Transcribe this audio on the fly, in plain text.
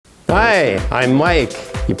Hi, I'm Mike.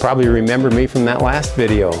 You probably remember me from that last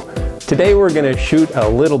video. Today we're going to shoot a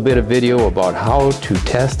little bit of video about how to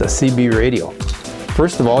test a CB radio.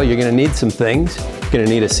 First of all, you're going to need some things. You're going to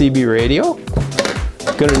need a CB radio,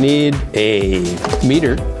 you're going to need a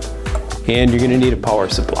meter, and you're going to need a power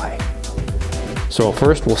supply. So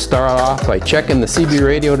first we'll start off by checking the CB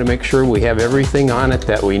radio to make sure we have everything on it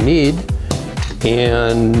that we need.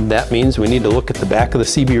 And that means we need to look at the back of the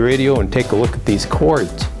CB radio and take a look at these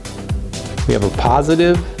cords. We have a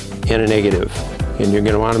positive and a negative, and you're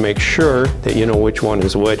going to want to make sure that you know which one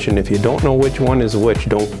is which, and if you don't know which one is which,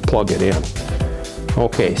 don't plug it in.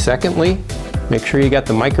 Okay, secondly, make sure you got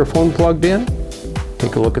the microphone plugged in.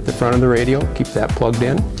 Take a look at the front of the radio, keep that plugged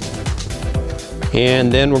in.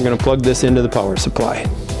 And then we're going to plug this into the power supply.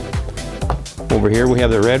 Over here we have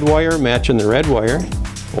the red wire matching the red wire.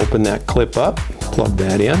 Open that clip up, plug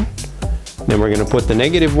that in. Then we're going to put the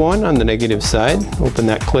negative one on the negative side, open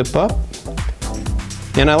that clip up.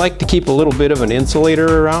 And I like to keep a little bit of an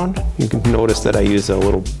insulator around. You can notice that I use a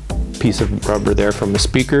little piece of rubber there from the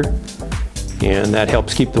speaker, and that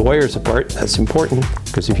helps keep the wires apart. That's important,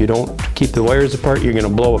 because if you don't keep the wires apart, you're going to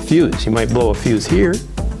blow a fuse. You might blow a fuse here,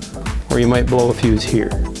 or you might blow a fuse here.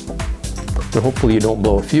 But hopefully you don't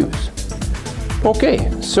blow a fuse.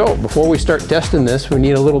 Okay, so before we start testing this, we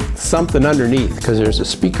need a little something underneath, because there's a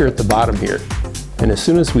speaker at the bottom here. And as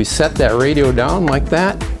soon as we set that radio down like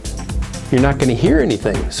that, you're not going to hear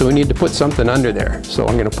anything. So we need to put something under there. So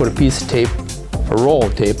I'm going to put a piece of tape, a roll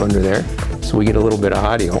of tape under there, so we get a little bit of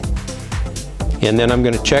audio. And then I'm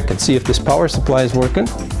going to check and see if this power supply is working.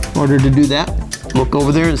 In order to do that, look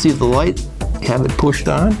over there and see if the light, have it pushed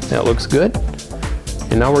on. That looks good.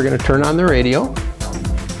 And now we're going to turn on the radio.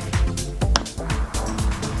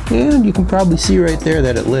 And you can probably see right there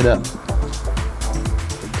that it lit up.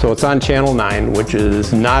 So it's on channel 9, which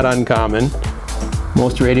is not uncommon.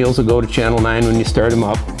 Most radios will go to channel 9 when you start them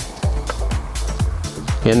up.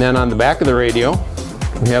 And then on the back of the radio,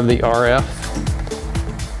 we have the RF.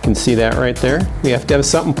 You can see that right there. We have to have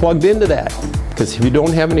something plugged into that, because if you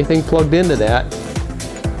don't have anything plugged into that,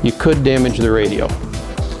 you could damage the radio.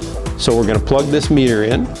 So we're going to plug this meter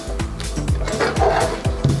in.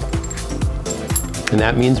 And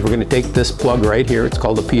that means we're going to take this plug right here. It's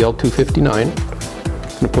called a PL259. I'm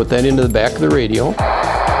going to put that into the back of the radio.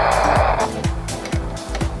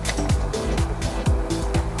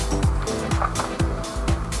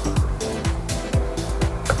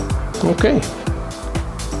 Okay.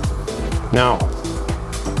 Now,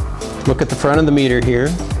 look at the front of the meter here,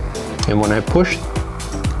 and when I push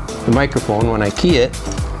the microphone, when I key it,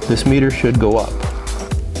 this meter should go up.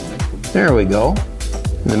 There we go.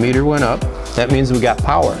 And the meter went up. That means we got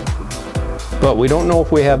power. But we don't know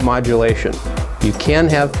if we have modulation. You can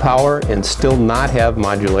have power and still not have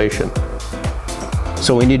modulation.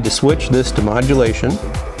 So we need to switch this to modulation.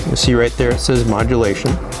 You see right there it says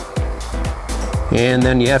modulation. And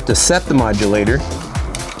then you have to set the modulator.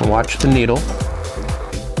 And watch the needle.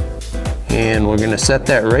 And we're going to set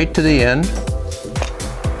that right to the end.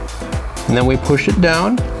 And then we push it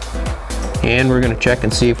down. And we're going to check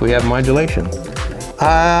and see if we have modulation.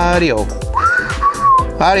 Audio.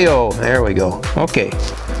 Audio. There we go. Okay.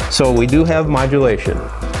 So we do have modulation.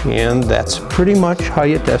 And that's pretty much how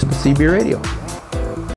you test the CB radio.